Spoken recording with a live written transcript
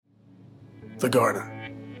the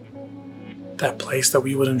garden. That place that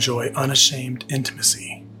we would enjoy unashamed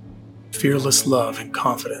intimacy, fearless love and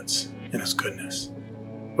confidence in His goodness,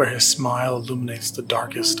 where His smile illuminates the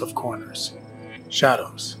darkest of corners.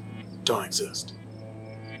 Shadows don't exist.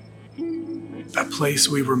 That place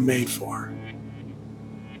we were made for,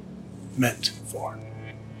 meant for.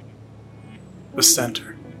 The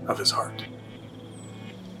center of His heart,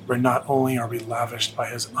 where not only are we lavished by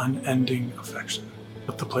His unending affection,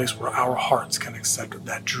 but the place where our hearts can accept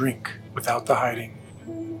that drink without the hiding,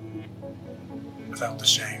 without the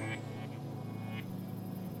shame,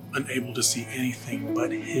 unable to see anything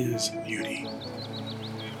but His beauty,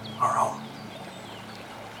 our own.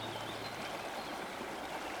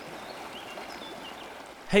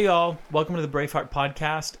 Hey y'all, welcome to the Braveheart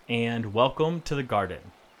Podcast and welcome to the Garden.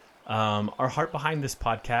 Our heart behind this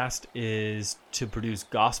podcast is to produce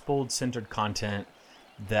gospel-centered content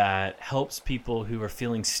that helps people who are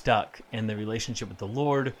feeling stuck in their relationship with the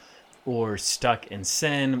Lord, or stuck in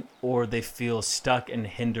sin, or they feel stuck and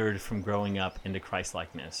hindered from growing up into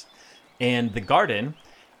Christ-likeness. And The Garden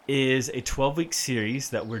is a 12-week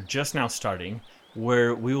series that we're just now starting,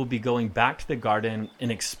 where we will be going back to the garden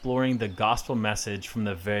and exploring the gospel message from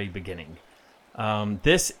the very beginning.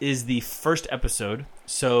 This is the first episode,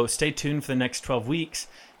 so stay tuned for the next 12 weeks.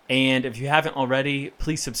 And if you haven't already,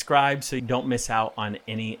 please subscribe so you don't miss out on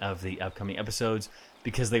any of the upcoming episodes,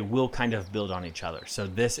 because they will kind of build on each other. So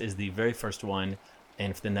this is the very first one,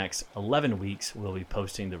 and for the next 11 weeks, we'll be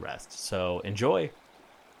posting the rest. So enjoy.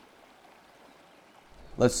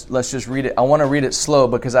 Let's just read it. I want to read it slow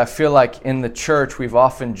because I feel like in the church we've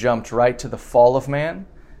often jumped right to the fall of man,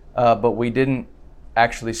 but we didn't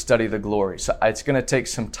actually study the glory. So it's going to take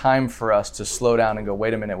some time for us to slow down and go,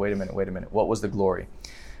 wait a minute. What was the glory?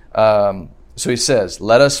 So he says,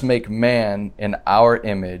 let us make man in our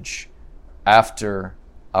image after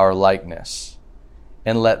our likeness,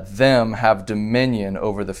 and let them have dominion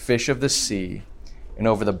over the fish of the sea, and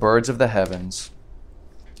over the birds of the heavens,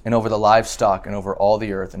 and over the livestock, and over all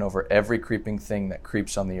the earth, and over every creeping thing that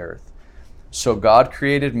creeps on the earth. So God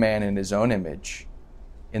created man in His own image.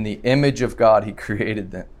 In the image of God He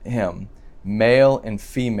created him. Male and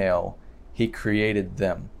female He created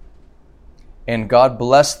them. And God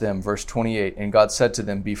blessed them, verse 28, and God said to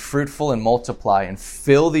them, be fruitful and multiply, and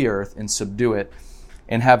fill the earth and subdue it,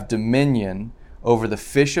 and have dominion over the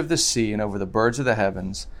fish of the sea, and over the birds of the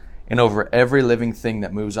heavens, and over every living thing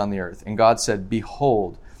that moves on the earth. And God said,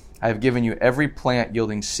 behold, I have given you every plant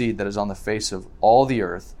yielding seed that is on the face of all the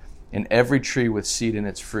earth, and every tree with seed in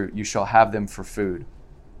its fruit. You shall have them for food.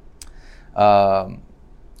 And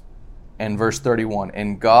verse 31,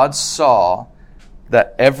 and God saw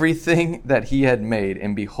that everything that He had made,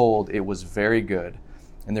 and behold, it was very good.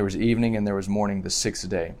 And there was evening and there was morning the sixth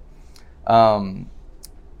day. And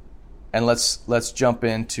let's jump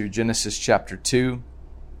into Genesis chapter 2,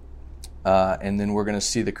 and then we're going to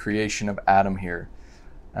see the creation of Adam here.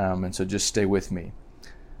 And so just stay with me.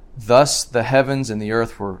 Thus the heavens and the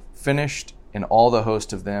earth were finished, and all the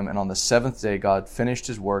host of them. And on the seventh day God finished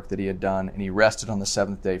His work that He had done, and He rested on the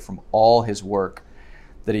seventh day from all His work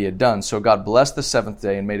that He had done. So God blessed the seventh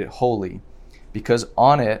day and made it holy, because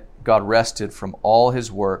on it God rested from all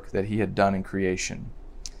His work that He had done in creation.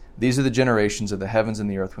 These are the generations of the heavens and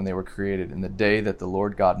the earth when they were created, in the day that the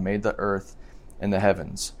Lord God made the earth and the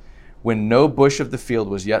heavens, when no bush of the field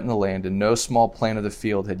was yet in the land, and no small plant of the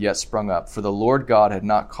field had yet sprung up, for the Lord God had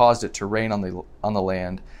not caused it to rain on the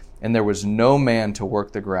land, and there was no man to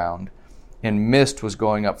work the ground, and mist was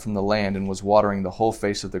going up from the land and was watering the whole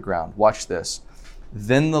face of the ground. Watch this.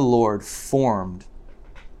 Then the Lord formed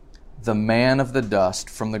the man of the dust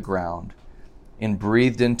from the ground, and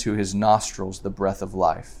breathed into his nostrils the breath of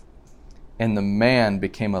life, and the man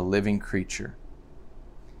became a living creature.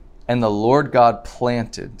 And the Lord God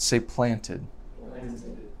planted. Say planted.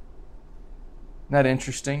 Isn't that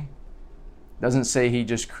interesting? Doesn't say He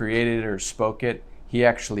just created it or spoke it. He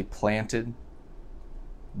actually planted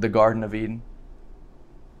the Garden of Eden.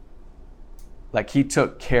 Like He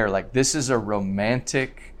took care. Like this is a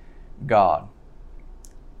romantic God.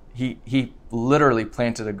 He literally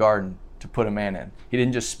planted a garden to put a man in. He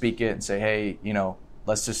didn't just speak it and say, hey,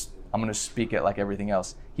 I'm going to speak it like everything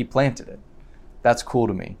else. He planted it. That's cool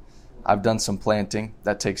to me. I've done some planting.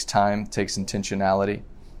 That takes time, takes intentionality.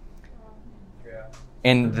 Yeah.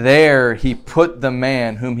 And there He put the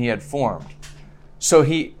man whom He had formed. So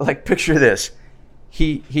picture this.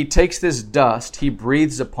 He takes this dust, He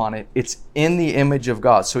breathes upon it. It's in the image of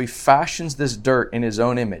God. So He fashions this dirt in His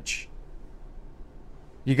own image.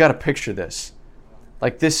 You got to picture this.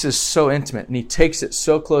 Like this is so intimate. And He takes it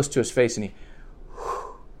so close to His face, and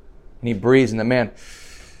He breathes, and the man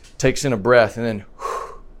takes in a breath, and then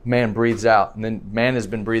man breathes out, and then man has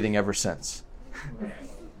been breathing ever since.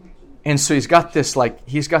 And so he's got this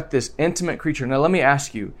intimate creature. Now let me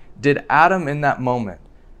ask you, did Adam in that moment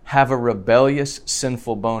have a rebellious,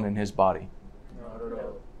 sinful bone in his body?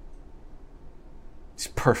 No. It's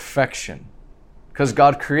perfection. Because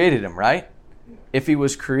God created him, right? If he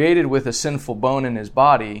was created with a sinful bone in his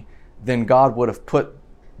body, then God would have put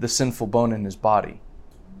the sinful bone in his body.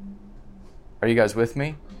 Are you guys with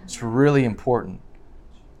me? It's really important.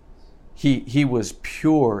 He was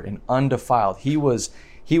pure and undefiled. He was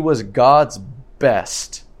God's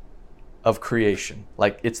best of creation.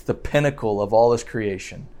 Like, it's the pinnacle of all his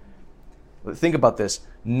creation. Think about this.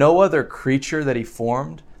 No other creature that he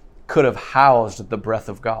formed could have housed the breath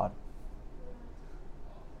of God.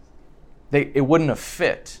 It wouldn't have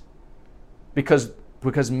fit because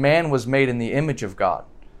man was made in the image of God.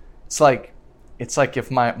 It's like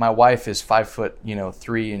if my wife is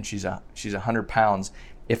 5'3" and she's 100 pounds.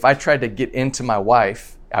 If I tried to get into my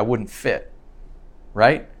wife, I wouldn't fit,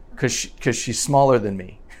 right? Because she's smaller than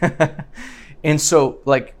me. And so,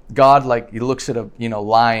 like, God, like, he looks at a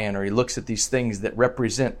lion, or he looks at these things that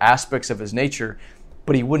represent aspects of his nature,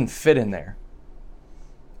 but he wouldn't fit in there.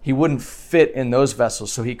 He wouldn't fit in those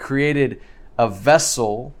vessels. So he created a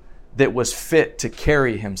vessel that was fit to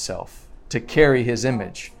carry himself, to carry his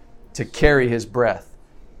image, to carry his breath.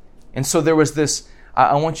 And so there was this,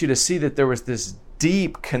 I want you to see that there was this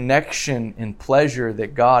deep connection and pleasure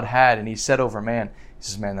that God had. And he said over man, he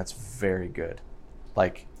says, man, that's very good.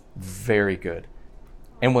 Like, very good.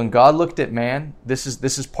 And when God looked at man, this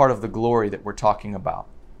is part of the glory that we're talking about.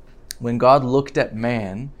 When God looked at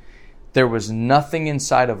man, there was nothing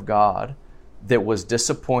inside of God that was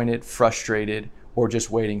disappointed, frustrated, or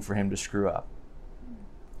just waiting for him to screw up.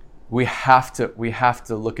 We have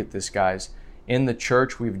to look at this, guys. In the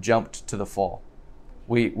church, we've jumped to the fall.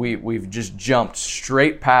 We've just jumped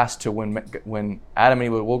straight past to when Adam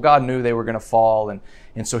and Eve, well, God knew they were going to fall,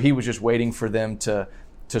 and so he was just waiting for them to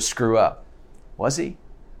screw up. Was he?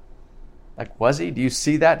 Like, was he? Do you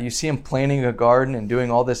see that? Do you see him planting a garden and doing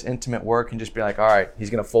all this intimate work and just be like, all right, he's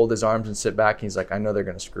going to fold his arms and sit back, and he's like, I know they're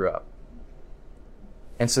going to screw up.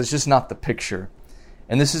 And so it's just not the picture.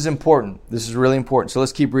 And this is important. This is really important. So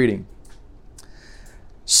let's keep reading.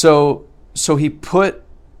 So he put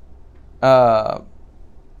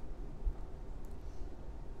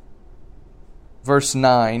verse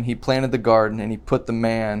 9, he planted the garden, and he put the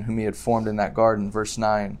man whom he had formed in that garden. Verse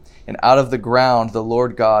 9, and out of the ground the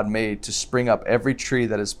Lord God made to spring up every tree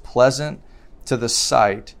that is pleasant to the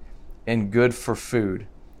sight and good for food.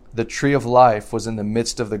 The tree of life was in the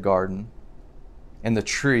midst of the garden, and the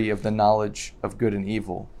tree of the knowledge of good and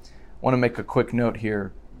evil. I want to make a quick note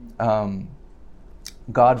here.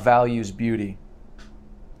 God values beauty.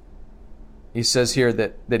 He says here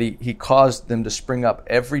that he caused them to spring up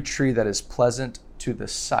every tree that is pleasant to the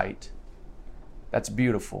sight. That's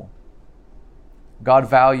beautiful. God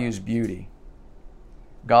values beauty.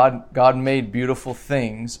 God made beautiful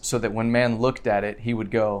things so that when man looked at it, he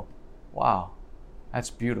would go, wow,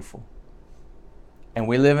 that's beautiful. And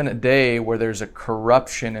we live in a day where there's a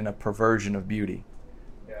corruption and a perversion of beauty.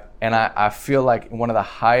 Yeah. And I feel like one of the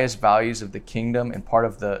highest values of the kingdom and part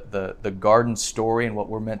of the garden story and what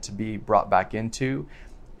we're meant to be brought back into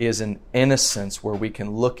is an innocence where we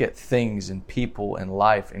can look at things and people and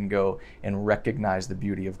life and go and recognize the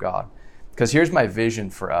beauty of God. Because here's my vision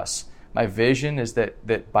for us. My vision is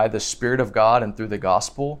that by the Spirit of God and through the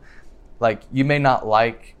gospel, like, you may not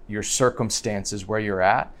like your circumstances where you're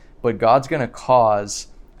at, but God's going to cause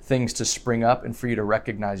things to spring up and for you to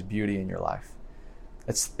recognize beauty in your life.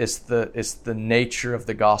 It's the nature of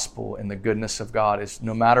the gospel and the goodness of God. Is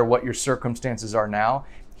no matter what your circumstances are now,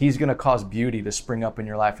 He's going to cause beauty to spring up in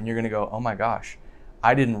your life, and you're going to go, oh my gosh,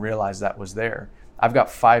 I didn't realize that was there. I've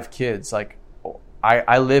got 5 kids. Like,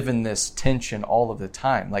 I live in this tension all of the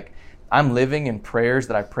time. Like, I'm living in prayers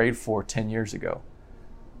that I prayed for 10 years ago.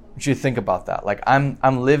 I want you to think about that. Like, I'm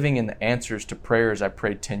living in the answers to prayers I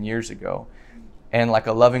prayed 10 years ago. And like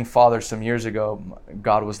a loving father some years ago,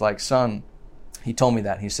 God was like, son, he told me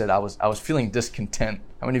that. He said, I was feeling discontent.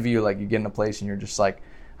 How many of you, like, you get in a place and you're just like,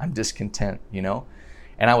 I'm discontent, you know?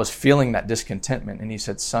 And I was feeling that discontentment. And he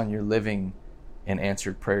said, son, you're living in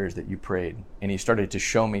answered prayers that you prayed. And he started to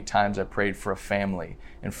show me times I prayed for a family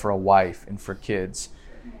and for a wife and for kids.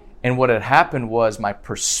 And what had happened was my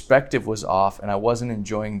perspective was off, and I wasn't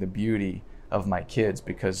enjoying the beauty of my kids,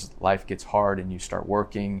 because life gets hard and you start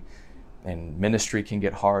working, and ministry can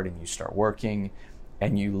get hard and you start working,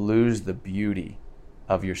 and you lose the beauty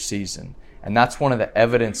of your season. And that's one of the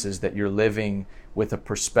evidences that you're living with a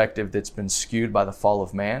perspective that's been skewed by the fall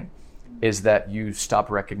of man, is that you stop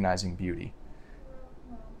recognizing beauty.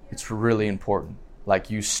 It's really important. Like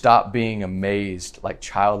you stop being amazed, like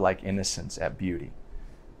childlike innocence at beauty.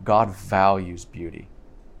 God values beauty.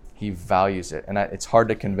 He values it. And it's hard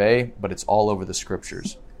to convey, but it's all over the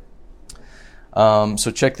scriptures.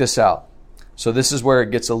 So check this out. So this is where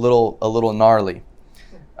it gets a little gnarly.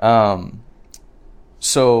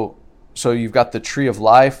 So you've got the tree of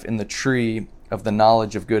life and the tree of the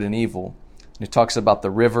knowledge of good and evil. And it talks about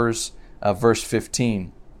the rivers, verse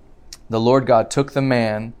 15. The Lord God took the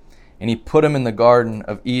man and he put him in the Garden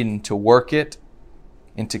of Eden to work it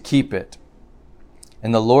and to keep it.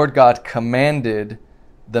 And the Lord God commanded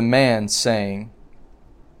the man, saying,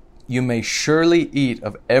 you may surely eat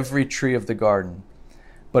of every tree of the garden,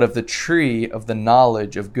 but of the tree of the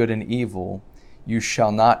knowledge of good and evil you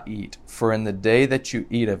shall not eat, for in the day that you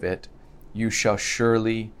eat of it, you shall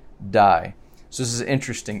surely die. So this is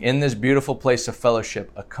interesting. In this beautiful place of fellowship,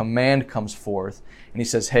 a command comes forth, and he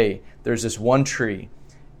says, hey, there's this one tree,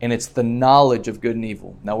 and it's the knowledge of good and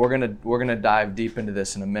evil. Now we're gonna dive deep into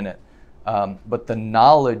this in a minute. But the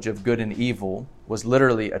knowledge of good and evil was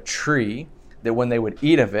literally a tree that when they would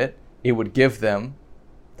eat of it, it would give them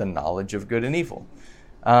the knowledge of good and evil.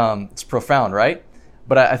 It's profound, right?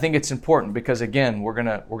 But I think it's important because, again, we're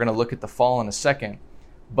gonna look at the fall in a second.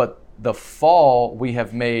 But the fall we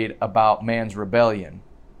have made about man's rebellion.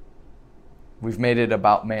 We've made it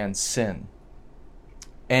about man's sin.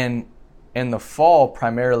 And the fall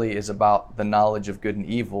primarily is about the knowledge of good and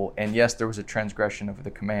evil. And yes, there was a transgression of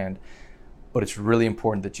the command, but it's really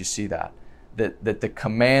important that you see that the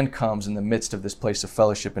command comes in the midst of this place of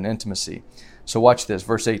fellowship and intimacy. So watch this,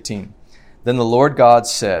 verse 18. Then the Lord God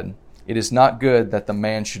said, it is not good that the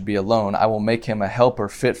man should be alone. I will make him a helper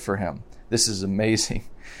fit for him. This is amazing.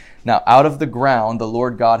 Now out of the ground the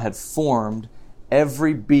Lord God had formed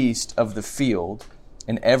every beast of the field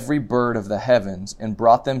and every bird of the heavens, and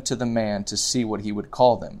brought them to the man to see what he would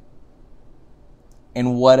call them.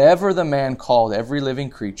 And whatever the man called every living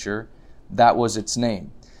creature, that was its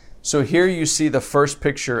name. So here you see the first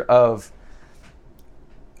picture of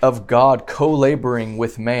God co-laboring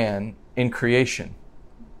with man in creation.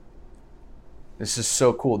 This is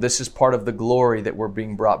so cool. This is part of the glory that we're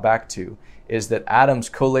being brought back to, is that Adam's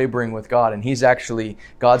co-laboring with God, and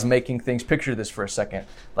God's making things. Picture this for a second.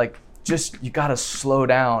 Like, you got to slow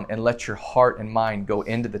down and let your heart and mind go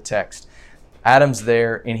into the text. Adam's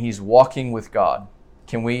there and he's walking with God.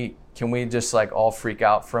 Can we just like all freak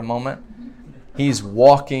out for a moment? He's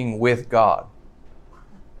walking with God.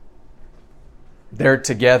 They're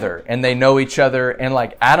together and they know each other, and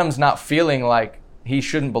like Adam's not feeling like he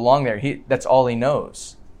shouldn't belong there. That's all he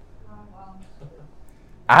knows.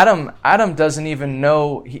 Adam doesn't even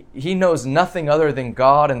know, he knows nothing other than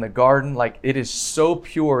God in the garden. Like, it is so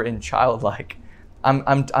pure and childlike.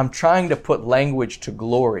 I'm trying to put language to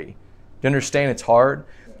glory. You understand it's hard?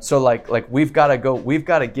 So like we've got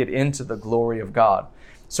to get into the glory of God.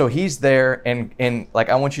 So he's there and like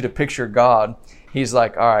I want you to picture God. He's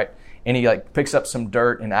like, all right, and he like picks up some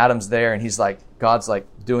dirt, and Adam's there, and he's like, God's like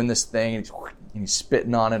doing this thing, and he's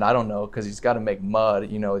spitting on it. I don't know, because he's got to make mud.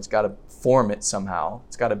 It's got to form it somehow.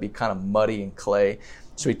 It's got to be kind of muddy and clay.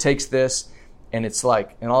 So he takes this, and it's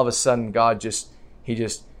like, and all of a sudden God just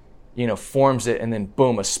forms it, and then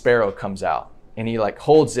boom, a sparrow comes out, and he like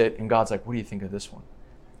holds it, and God's like, what do you think of this one?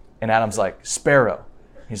 And Adam's like, sparrow.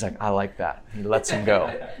 He's like, I like that. He lets him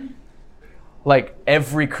go. Like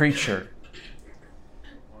every creature.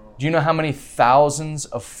 Do you know how many thousands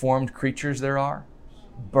of formed creatures there are?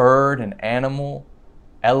 Bird and animal,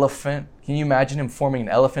 elephant. Can you imagine him forming an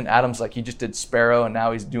elephant? Adam's like, he just did sparrow and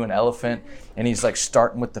now he's doing elephant, and he's like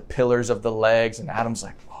starting with the pillars of the legs, and Adam's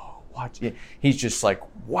like, oh, watch it. He's just like,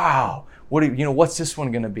 wow, what's this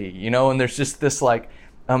one going to be? And there's just this like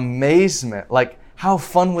amazement. Like, how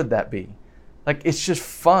fun would that be? Like, it's just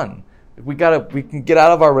fun. We can get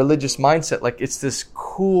out of our religious mindset. Like, it's this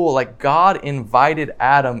cool, like God invited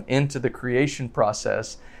Adam into the creation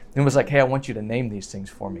process and was like, hey, I want you to name these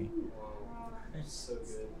things for me. That's so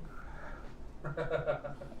good.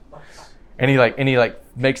 And he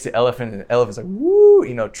makes the elephant, and the elephant's like,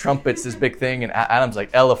 woo, trumpets, this big thing, and Adam's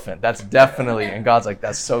like, elephant, that's definitely, and God's like,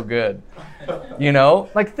 that's so good.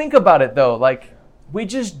 Like, think about it though, like we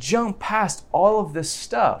just jump past all of this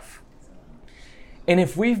stuff. And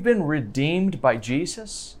if we've been redeemed by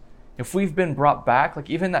Jesus, if we've been brought back, like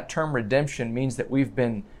even that term redemption means that we've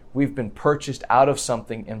been purchased out of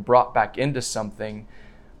something and brought back into something.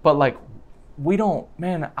 But like,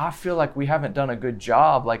 I feel like we haven't done a good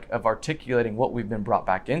job like of articulating what we've been brought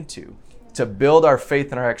back into to build our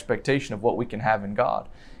faith and our expectation of what we can have in God.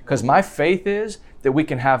 Because my faith is that we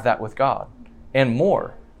can have that with God and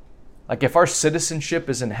more. Like if our citizenship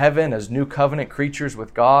is in heaven as new covenant creatures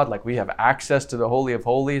with God, like we have access to the Holy of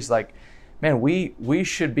Holies, like, man, we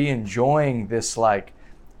should be enjoying this like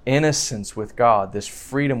innocence with God, this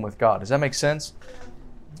freedom with God. Does that make sense?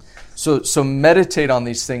 So meditate on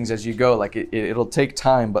these things as you go. Like it'll take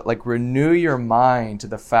time, but like renew your mind to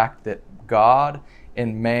the fact that God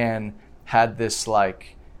and man had this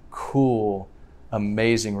like cool,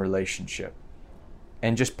 amazing relationship.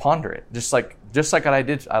 And just ponder it. Just like I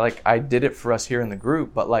did it for us here in the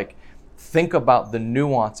group, but like think about the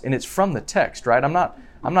nuance, and it's from the text, right? I'm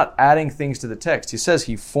not adding things to the text. He says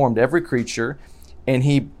he formed every creature and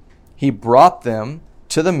he brought them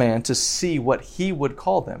to the man to see what he would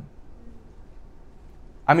call them.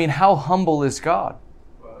 I mean, how humble is God?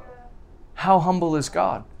 How humble is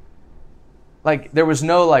God? Like there was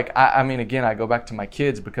no like, I mean, again, I go back to my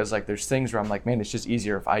kids because like there's things where I'm like, man, it's just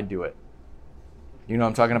easier if I do it. You know what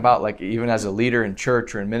I'm talking about? Like even as a leader in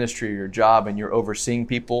church or in ministry or your job and you're overseeing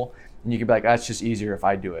people and you can be like, it's just easier if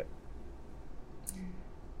I do it.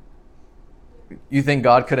 You think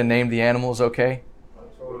God could have named the animals okay?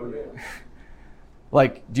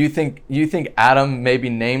 Like, do you think Adam maybe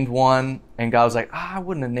named one and God was like, I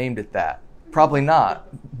wouldn't have named it that. Probably not.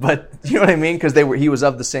 But you know what I mean? Because he was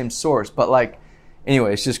of the same source. But like,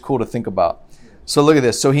 anyway, it's just cool to think about. So look at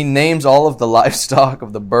this. So he names all of the livestock,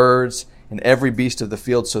 of the birds, and every beast of the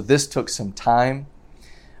field. So this took some time.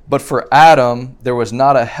 But for Adam, there was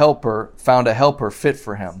not found a helper fit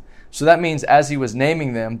for him. So that means as he was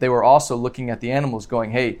naming them, they were also looking at the animals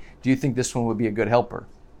going, hey, do you think this one would be a good helper?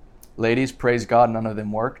 Ladies, praise God, none of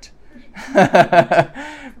them worked.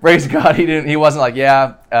 Praise God, he wasn't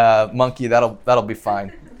like, monkey, that'll be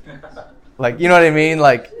fine. Like, you know what I mean?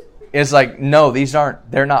 Like, it's like, no,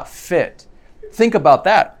 they're not fit. Think about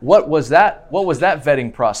that. What was that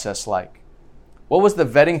vetting process like? What was the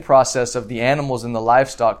vetting process of the animals and the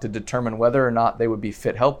livestock to determine whether or not they would be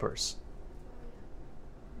fit helpers?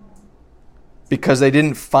 Because they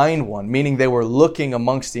didn't find one, meaning they were looking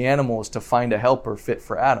amongst the animals to find a helper fit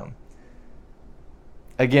for Adam.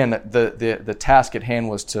 Again, the task at hand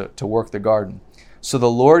was to work the garden. So the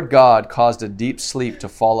Lord God caused a deep sleep to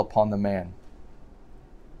fall upon the man.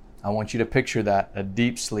 I want you to picture that, a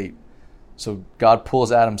deep sleep. So God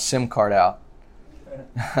pulls Adam's SIM card out.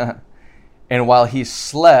 And while he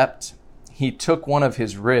slept, he took one of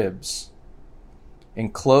his ribs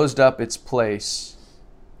and closed up its place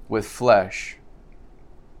with flesh.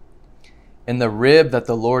 And the rib that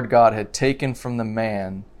the Lord God had taken from the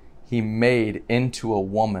man, he made into a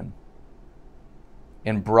woman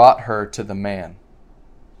and brought her to the man.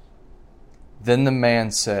 Then the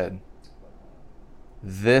man said,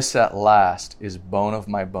 "This at last is bone of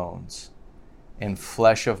my bones and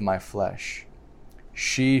flesh of my flesh.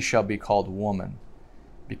 She shall be called woman,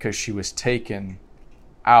 because she was taken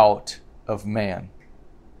out of man."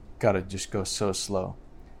 Gotta just go so slow.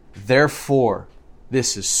 Therefore,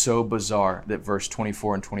 this is so bizarre that verse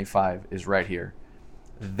 24 and 25 is right here.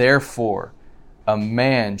 Therefore, a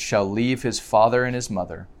man shall leave his father and his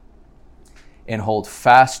mother and hold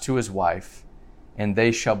fast to his wife, and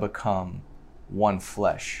they shall become one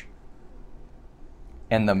flesh.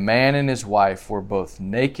 And the man and his wife were both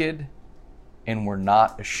naked and were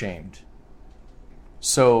not ashamed.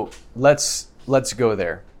 So let's go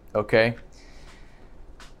there, okay?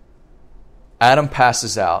 Adam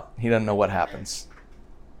passes out. He doesn't know what happens.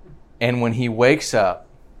 And when he wakes up,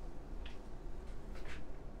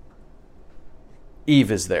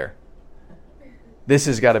 Eve is there. This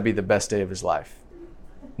has got to be the best day of his life.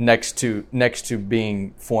 Next to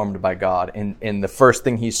being formed by God. And the first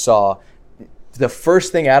thing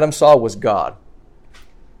Adam saw was God.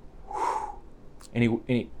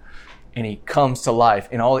 And he comes to life,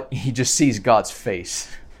 and he just sees God's face.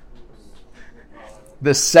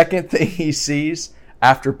 The second thing he sees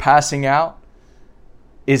after passing out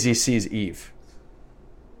is he sees Eve.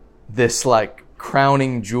 This like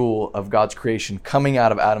crowning jewel of God's creation coming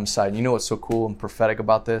out of Adam's side. And you know what's so cool and prophetic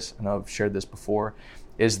about this? I know I've shared this before,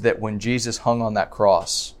 is that when Jesus hung on that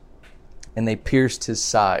cross and they pierced his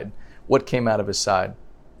side, what came out of his side?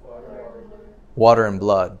 Water and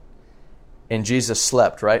blood. And Jesus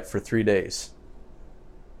slept, right, for 3 days.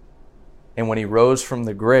 And when he rose from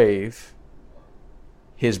the grave,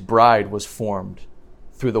 his bride was formed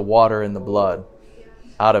through the water and the blood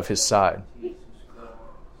out of his side.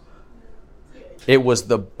 It was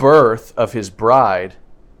the birth of his bride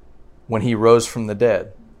when he rose from the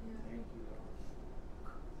dead.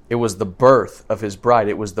 It was the birth of his bride.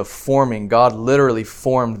 It was the forming. God literally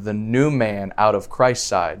formed the new man out of Christ's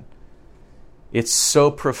side. It's so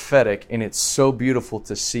prophetic, and it's so beautiful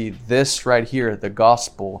to see this right here, the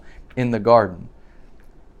gospel in the garden.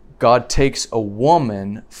 God takes a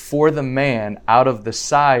woman for the man out of the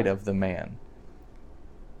side of the man.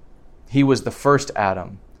 He was the first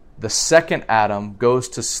Adam. The second Adam goes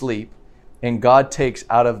to sleep, and God takes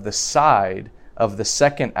out of the side of the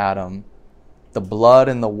second Adam the blood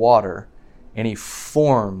and the water, and He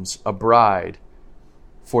forms a bride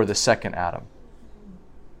for the second Adam.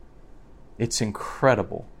 It's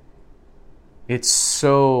incredible. It's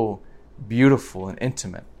so beautiful and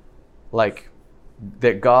intimate. Like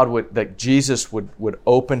that Jesus would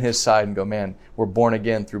open His side and go, man, we're born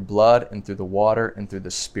again through blood and through the water and through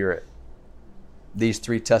the Spirit. These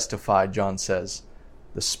three testify, John says,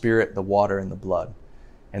 the Spirit, the water, and the blood.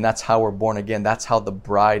 And that's how we're born again. That's how the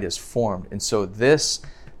bride is formed. And so this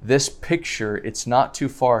picture, it's not too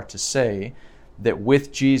far to say that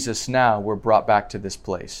with Jesus now, we're brought back to this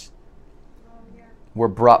place. We're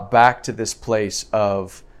brought back to this place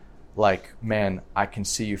of like, man, I can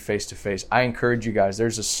see you face to face. I encourage you guys,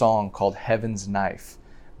 there's a song called Heaven's Knife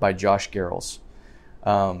by Josh Garrels.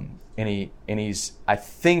 And he's, I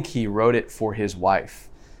think he wrote it for his wife.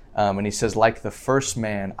 And he says, like the first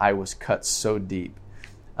man, I was cut so deep.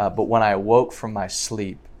 But when I awoke from my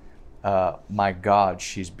sleep, my God,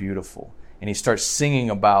 she's beautiful. And he starts singing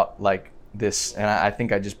about like this, and I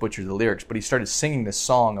think I just butchered the lyrics, but he started singing this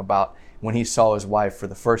song about when he saw his wife for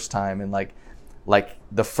the first time, and like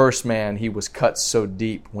the first man, he was cut so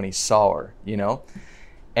deep when he saw her, you know?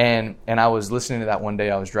 And I was listening to that one day.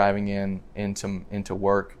 I was driving into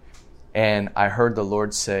work, and I heard the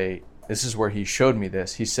Lord say, this is where He showed me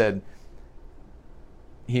this. He said,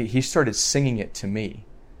 He started singing it to me.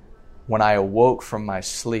 When I awoke from my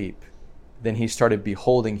sleep, then He started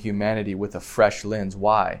beholding humanity with a fresh lens.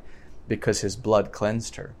 Why? Because His blood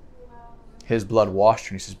cleansed her. His blood washed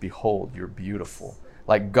her, and He says, behold, you're beautiful.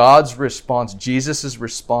 Like God's response, Jesus'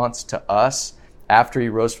 response to us after He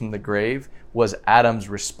rose from the grave was Adam's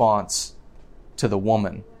response to the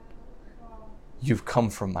woman. You've come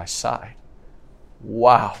from my side.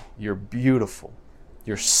 Wow, you're beautiful.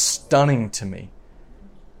 You're stunning to me.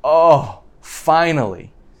 Oh,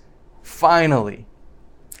 finally.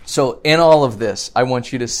 So in all of this, I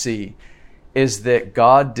want you to see is that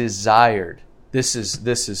God desired, this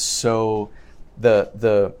is so,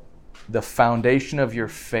 the foundation of your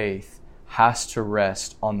faith has to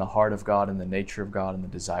rest on the heart of God and the nature of God and the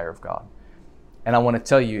desire of God. And I want to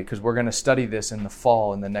tell you, because we're going to study this in the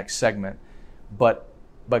fall in the next segment, but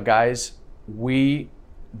guys,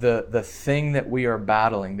 the thing that we are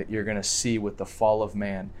battling that you're going to see with the fall of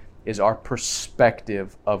man is our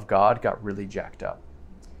perspective of God got really jacked up.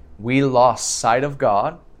 We lost sight of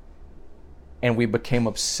God, and we became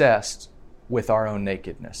obsessed with our own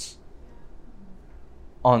nakedness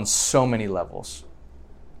on so many levels.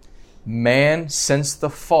 Man, since the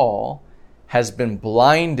fall, has been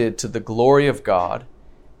blinded to the glory of God,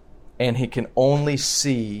 and he can only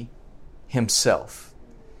see himself.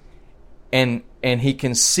 And he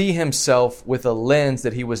can see himself with a lens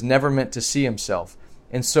that he was never meant to see himself.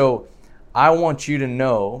 And so I want you to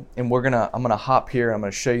know, and I'm gonna hop here. I'm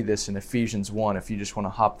gonna show you this in Ephesians 1 if you just want to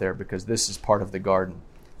hop there, because this is part of the garden.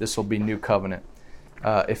 This will be new covenant.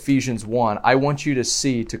 Ephesians 1. I want you to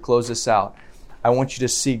see, to close this out, I want you to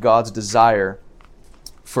see God's desire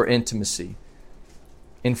for intimacy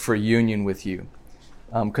and for union with you.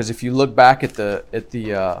 Because if you look back at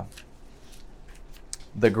the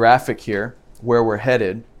graphic here, where we're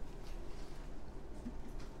headed,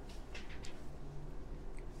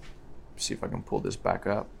 see if I can pull this back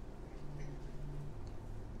up.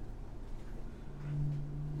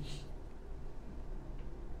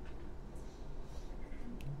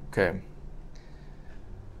 Okay.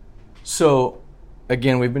 So,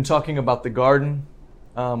 again, we've been talking about the garden.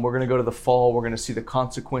 We're going to go to the fall. We're going to see the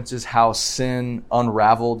consequences, how sin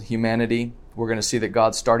unraveled humanity. We're going to see that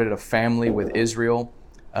God started a family with Israel,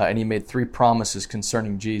 and He made 3 promises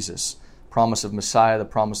concerning Jesus. Promise of Messiah, the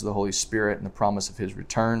promise of the Holy Spirit, and the promise of His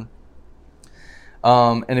return.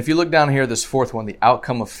 And if you look down here, this 4th one, the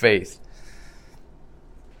outcome of faith,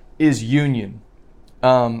 is union.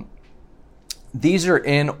 These are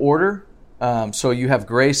in order. So you have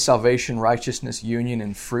grace, salvation, righteousness, union,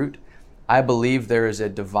 and fruit. I believe there is a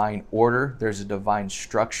divine order. There's a divine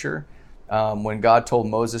structure. When God told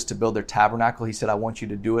Moses to build their tabernacle, He said, I want you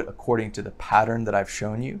to do it according to the pattern that I've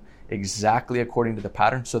shown you, exactly according to the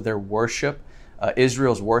pattern. So their worship,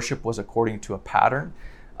 Israel's worship, was according to a pattern.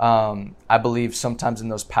 I believe sometimes in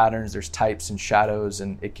those patterns there's types and shadows,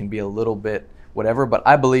 and it can be a little bit whatever, but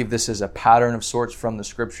I believe this is a pattern of sorts from the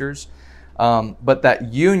scriptures. But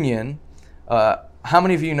that union, how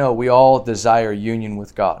many of you know we all desire union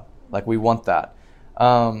with God? Like we want that.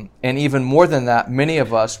 And even more than that, many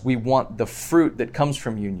of us, we want the fruit that comes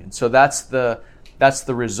from union. So that's the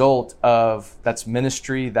result of, that's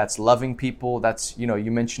ministry, that's loving people, that's,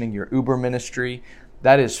 you mentioning your Uber ministry.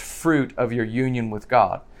 That is fruit of your union with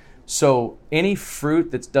God. So any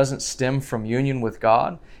fruit that doesn't stem from union with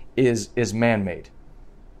God is man-made.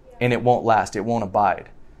 And it won't last, it won't abide.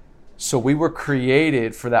 So we were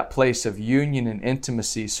created for that place of union and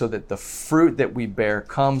intimacy so that the fruit that we bear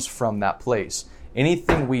comes from that place.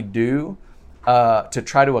 Anything we do to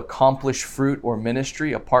try to accomplish fruit or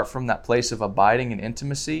ministry apart from that place of abiding and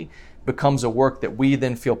intimacy becomes a work that we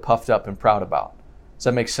then feel puffed up and proud about. Does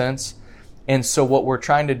that make sense? And so what we're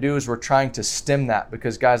trying to do is we're trying to stem that,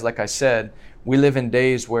 because guys, like I said, we live in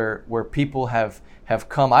days where people have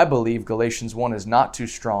come. I believe Galatians 1 is not too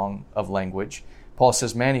strong of language. Paul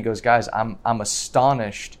says, man, he goes, guys, I'm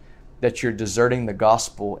astonished that you're deserting the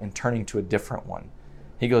gospel and turning to a different one.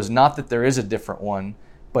 He goes, not that there is a different one,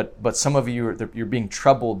 but some of you, you're being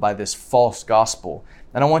troubled by this false gospel.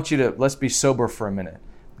 And I want you to, let's be sober for a minute.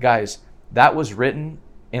 Guys, that was written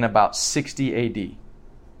in about 60 AD.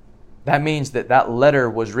 That means that letter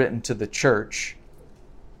was written to the church,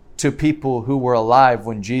 to people who were alive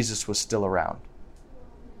when Jesus was still around.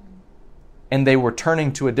 And they were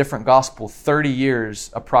turning to a different gospel 30 years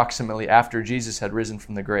approximately after Jesus had risen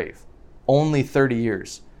from the grave. Only 30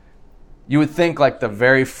 years. You would think like the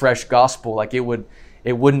very fresh gospel, like it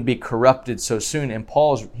wouldn't be corrupted so soon. And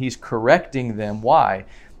he's correcting them. Why?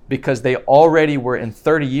 Because they already were, in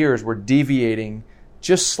 30 years, were deviating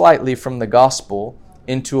just slightly from the gospel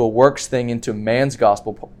into a works thing, into man's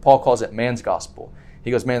gospel. Paul calls it man's gospel.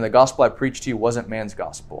 He goes, man, the gospel I preached to you wasn't man's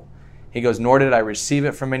gospel. He goes, nor did I receive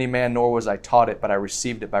it from any man, nor was I taught it, but I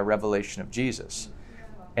received it by revelation of Jesus.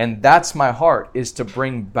 And that's my heart, is to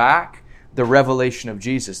bring back the revelation of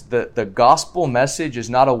Jesus. The gospel message is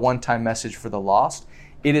not a one-time message for the lost.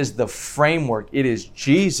 It is the framework. It is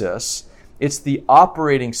Jesus. It's the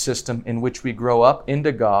operating system in which we grow up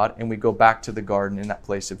into God and we go back to the garden in that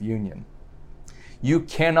place of union. You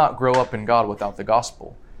cannot grow up in God without the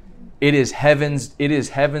gospel. It is heaven's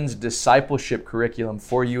discipleship curriculum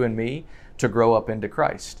for you and me to grow up into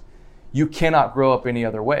Christ. You cannot grow up any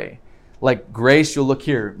other way. Like grace, you'll look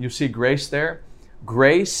here. You see grace there?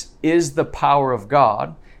 Grace is the power of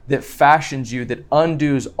God that fashions you, that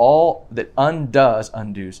undoes all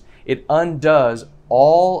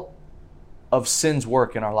of sin's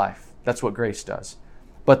work in our life. That's what grace does.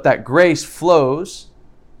 But that grace flows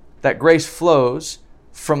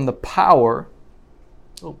from the power.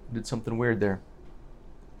 Oh, did something weird there.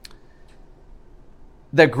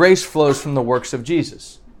 That grace flows from the works of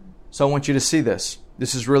Jesus. So I want you to see this.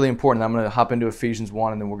 This is really important. I'm going to hop into Ephesians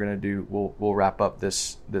 1 and then we'll wrap up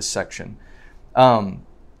this section.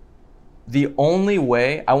 The only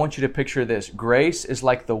way, I want you to picture this. Grace is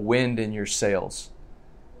like the wind in your sails.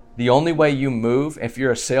 The only way you move, if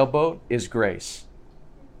you're a sailboat, is grace.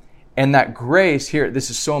 And that grace here, this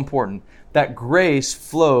is so important, that grace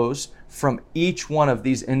flows from each one of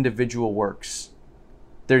these individual works.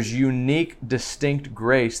 There's unique, distinct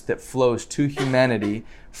grace that flows to humanity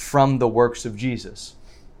from the works of Jesus.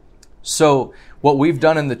 So what we've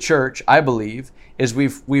done in the church, I believe, is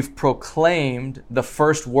we've proclaimed the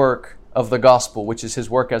first work of the gospel, which is his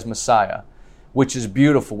work as Messiah, which is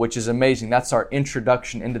beautiful, which is amazing. That's our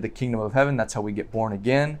introduction into the kingdom of heaven. That's how we get born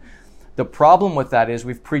again. The problem with that is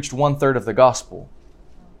we've preached 1/3 of the gospel.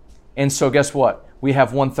 And so guess what? We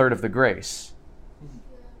have 1/3 of the grace.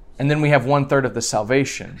 And then we have 1/3 of the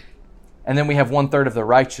salvation. And then we have 1/3 of the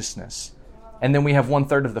righteousness. And then we have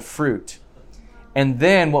 1/3 of the fruit. And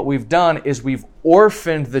then what we've done is we've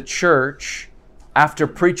orphaned the church after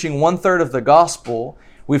preaching 1/3 of the gospel.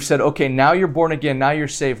 We've said, okay, now you're born again. Now you're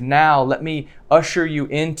saved. Now let me usher you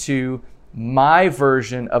into my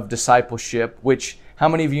version of discipleship, which, how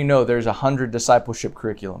many of you know there's 100 discipleship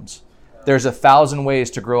curriculums? There's 1,000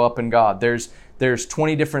 ways to grow up in God. There's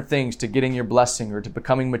 20 different things to getting your blessing or to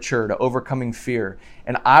becoming mature, to overcoming fear.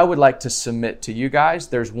 And I would like to submit to you guys,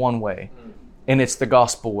 there's one way, and it's the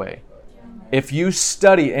gospel way. If you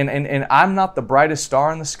study, and I'm not the brightest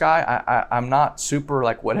star in the sky, I'm not super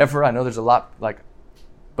like whatever, I know there's a lot like,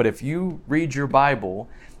 but if you read your Bible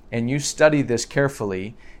and you study this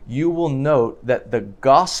carefully, you will note that the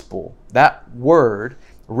gospel, that word,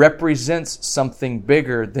 represents something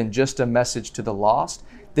bigger than just a message to the lost,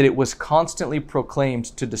 that it was constantly proclaimed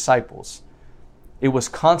to disciples. It was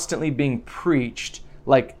constantly being preached.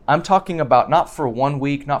 Like, I'm talking about not for 1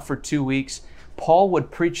 week, not for 2 weeks. Paul would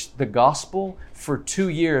preach the gospel for 2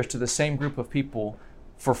 years to the same group of people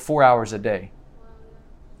for 4 hours a day.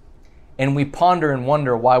 And we ponder and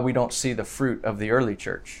wonder why we don't see the fruit of the early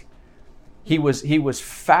church. He was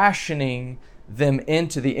fashioning them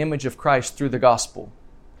into the image of Christ through the gospel.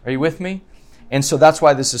 Are you with me? And so that's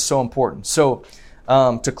why this is so important. So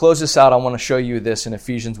to close this out, I want to show you this in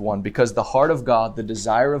Ephesians 1, because the heart of God, the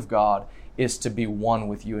desire of God, is to be one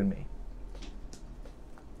with you and me.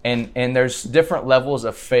 And there's different levels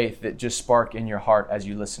of faith that just spark in your heart as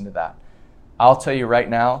you listen to that. I'll tell you right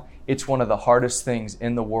now, it's one of the hardest things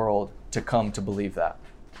in the world to come to believe that.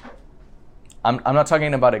 I'm not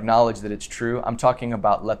talking about acknowledge that it's true. I'm talking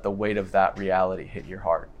about let the weight of that reality hit your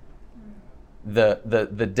heart.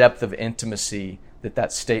 The depth of intimacy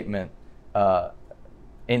that statement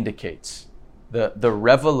indicates. The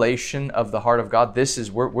revelation of the heart of God,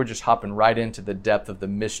 we're just hopping right into the depth of the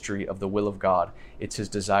mystery of the will of God. It's His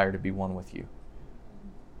desire to be one with you.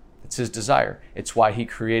 It's His desire. It's why He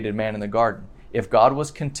created man in the garden. If God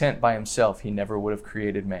was content by Himself, He never would have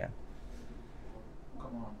created man.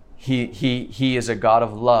 He is a God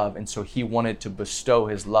of love, and so He wanted to bestow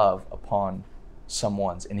His love upon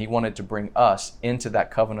someone's, and He wanted to bring us into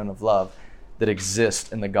that covenant of love that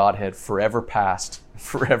exists in the Godhead forever past,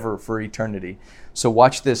 forever for eternity. So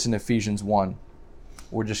watch this in Ephesians 1.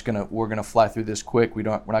 We're gonna fly through this quick. We're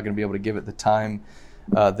not gonna be able to give it the time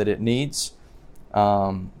that it needs,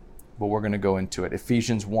 but we're gonna go into it.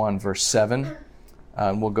 Ephesians 1 verse 7,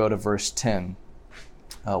 and we'll go to verse 10.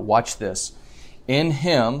 Watch this. In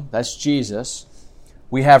Him, that's Jesus,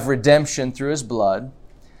 we have redemption through His blood,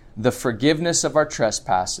 the forgiveness of our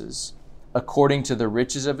trespasses, according to the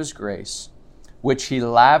riches of His grace, which He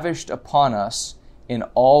lavished upon us in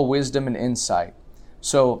all wisdom and insight.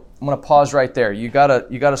 So I'm going to pause right there. You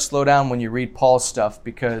gotta slow down when you read Paul's stuff,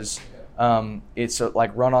 because it's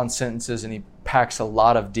like run-on sentences, and he packs a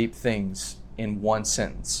lot of deep things in one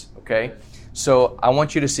sentence. Okay, so I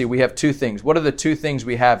want you to see we have two things. What are the two things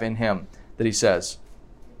we have in Him that he says?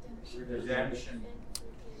 Redemption.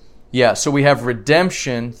 Yeah, so we have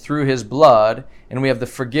redemption through His blood, and we have the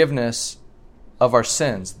forgiveness of our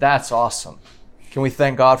sins. That's awesome. Can we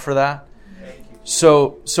thank God for that?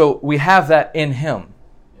 So we have that in Him.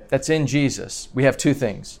 That's in Jesus. We have two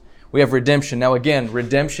things. We have redemption. Now again,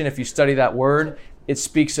 redemption, if you study that word, it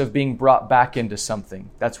speaks of being brought back into something.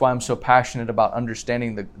 That's why I'm so passionate about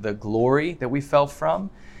understanding the glory that we fell from.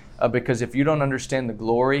 Because if you don't understand the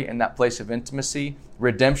glory in that place of intimacy,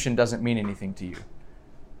 redemption doesn't mean anything to you.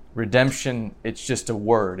 Redemption, it's just a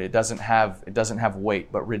word. It doesn't have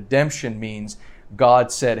weight. But redemption means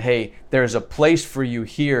God said, hey, there's a place for you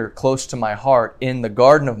here close to my heart, in the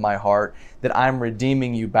garden of my heart, that I'm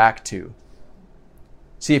redeeming you back to.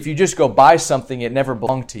 See, if you just go buy something, it never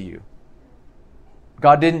belonged to you.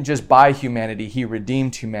 God didn't just buy humanity, He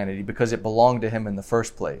redeemed humanity because it belonged to Him in the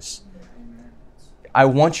first place. I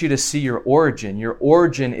want you to see your origin. Your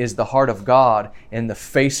origin is the heart of God and the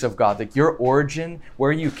face of God. Like your origin,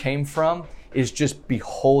 where you came from, is just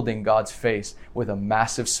beholding God's face with a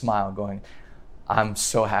massive smile going, I'm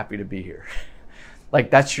so happy to be here. Like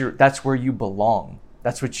that's where you belong.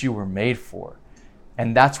 That's what you were made for.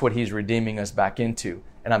 And that's what He's redeeming us back into.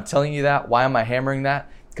 And I'm telling you that. Why am I hammering that?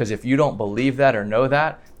 Because if you don't believe that or know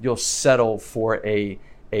that, you'll settle for a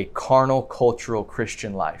carnal, cultural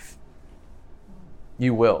Christian life.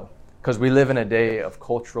 You will. Because we live in a day of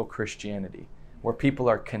cultural Christianity where people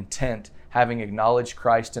are content having acknowledged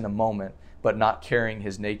Christ in a moment, but not carrying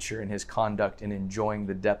His nature and His conduct and enjoying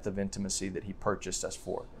the depth of intimacy that He purchased us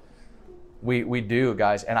for. We do,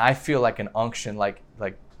 guys. And I feel like an unction, like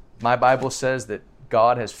my Bible says that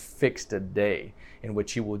God has fixed a day in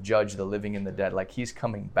which He will judge the living and the dead. Like He's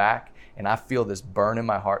coming back, and I feel this burn in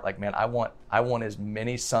my heart. Like, man, I want as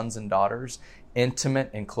many sons and daughters intimate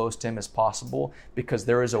and close to Him as possible, because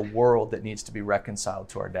there is a world that needs to be reconciled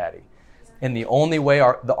to our daddy. And the only way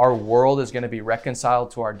our world is going to be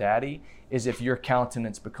reconciled to our daddy is if your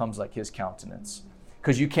countenance becomes like His countenance.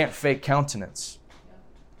 Because you can't fake countenance.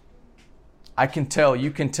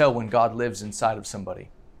 You can tell when God lives inside of somebody,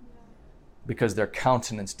 because their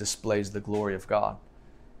countenance displays the glory of God,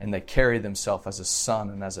 and they carry themselves as a son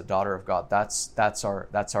and as a daughter of God. That's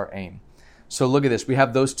our aim. So look at this. We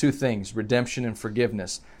have those two things, redemption and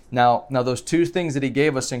forgiveness. Now those two things that He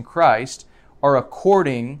gave us in Christ are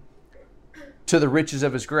according to the riches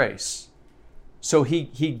of His grace. So He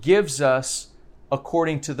gives us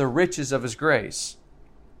according to the riches of His grace.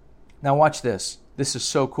 Now watch this. This is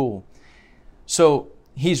so cool. So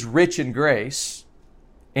He's rich in grace,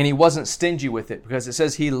 and He wasn't stingy with it, because it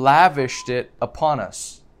says He lavished it upon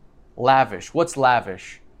us. Lavish. What's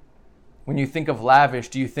lavish? When you think of lavish,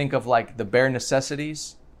 do you think of like the bare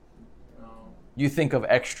necessities? No. You think of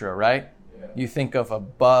extra, right? Yeah. You think of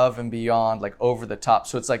above and beyond, like over the top.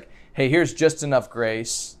 So it's like, hey, here's just enough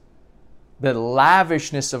grace, The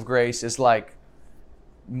lavishness of grace is like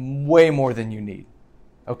way more than you need.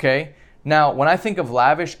 Okay? Now, when I think of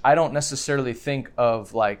lavish, I don't necessarily think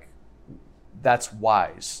of like, that's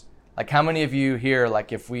wise. Like how many of you here,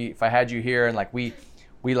 like if I had you here and like we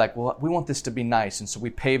like, well, we want this to be nice. And so we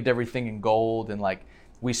paved everything in gold and like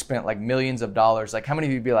we spent like millions of dollars. Like how many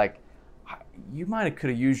of you would be like, you could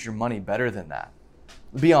have used your money better than that?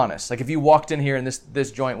 Be honest. Like if you walked in here and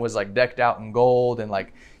this joint was like decked out in gold and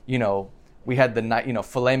like, you know, we had the night, you know,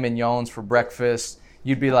 filet mignons for breakfast,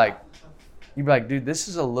 you'd be like, dude, this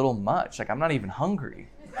is a little much. Like I'm not even hungry.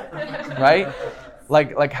 Right?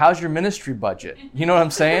 Like how's your ministry budget? You know what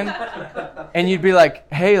I'm saying? And you'd be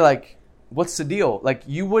like, hey, like, what's the deal? Like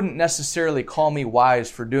you wouldn't necessarily call me wise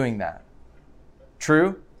for doing that.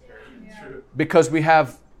 True? True. Because we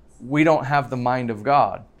don't have the mind of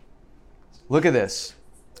God. Look at this.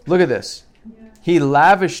 Look at this. He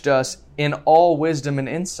lavished us in all wisdom and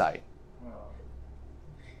insight.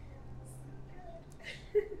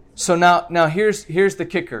 So now here's the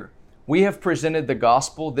kicker. We have presented the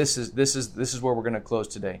gospel. This is where we're going to close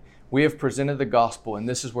today. We have presented the gospel, and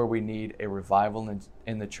this is where we need a revival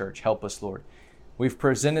in the church. Help us, Lord. We've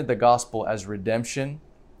presented the gospel as redemption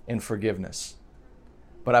and forgiveness.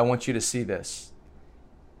 But I want you to see this.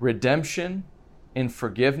 Redemption and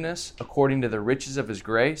forgiveness according to the riches of His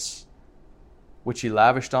grace, which He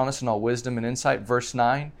lavished on us in all wisdom and insight, verse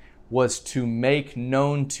 9, was to make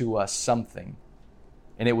known to us something.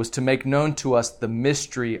 And it was to make known to us the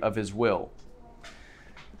mystery of His will.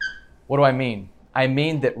 What do I mean? I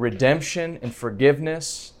mean that redemption and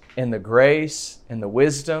forgiveness and the grace and the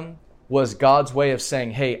wisdom was God's way of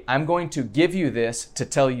saying, hey, I'm going to give you this to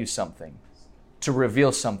tell you something, to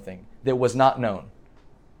reveal something that was not known.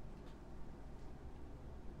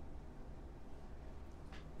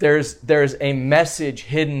 There's a message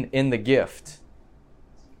hidden in the gift.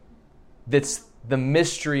 That's the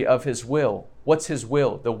mystery of His will. What's His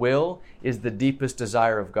will? The will is the deepest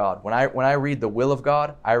desire of God. When I read the will of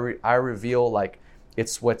God, I reveal like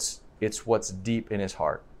it's what's deep in His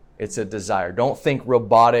heart. It's a desire. Don't think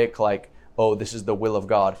robotic like, oh, this is the will of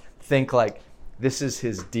God. Think like this is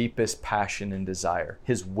His deepest passion and desire.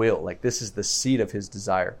 His will, like this is the seed of His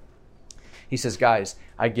desire. He says, guys,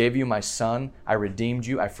 I gave you my Son. I redeemed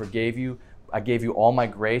you. I forgave you. I gave you all my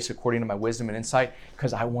grace according to my wisdom and insight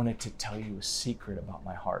because I wanted to tell you a secret about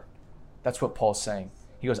my heart. That's what Paul's saying.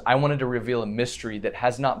 He goes, I wanted to reveal a mystery that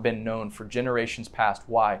has not been known for generations past.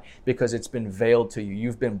 Why? Because it's been veiled to you.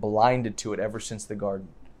 You've been blinded to it ever since the garden.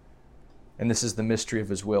 And this is the mystery of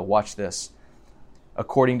His will. Watch this.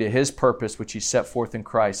 According to His purpose, which He set forth in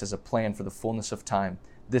Christ as a plan for the fullness of time.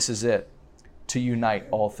 This is it. To unite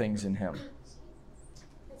all things in Him.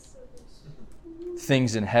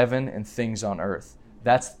 Things in heaven and things on earth.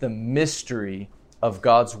 That's the mystery of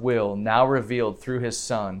God's will now revealed through His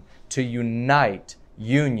Son to unite,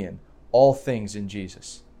 union, all things in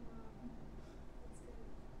Jesus.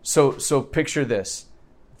 So picture this.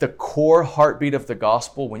 The core heartbeat of the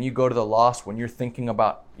gospel, when you go to the lost, when you're thinking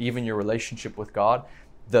about even your relationship with God,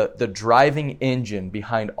 the driving engine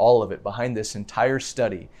behind all of it, behind this entire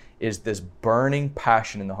study, is this burning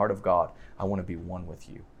passion in the heart of God. I want to be one with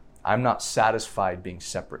you. I'm not satisfied being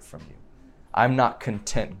separate from you. I'm not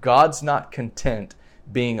content. God's not content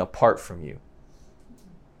being apart from you.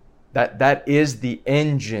 That is the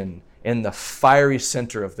engine and the fiery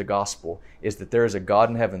center of the gospel, is that there is a God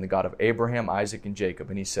in heaven, the God of Abraham, Isaac, and Jacob,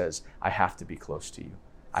 and He says, I have to be close to you.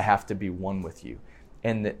 I have to be one with you.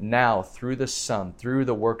 And that now, through the Son, through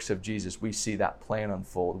the works of Jesus, we see that plan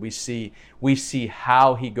unfold. We see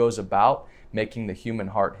how He goes about making the human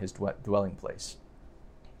heart His dwelling place.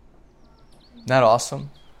 Isn't that awesome?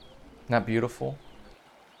 Isn't that beautiful?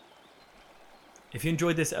 If you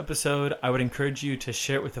enjoyed this episode, I would encourage you to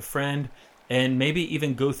share it with a friend and maybe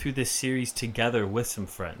even go through this series together with some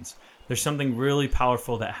friends. There's something really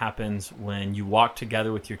powerful that happens when you walk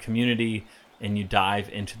together with your community and you dive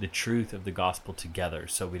into the truth of the gospel together.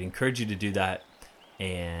 So we'd encourage you to do that,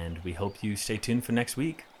 and we hope you stay tuned for next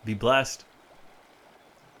week. Be blessed.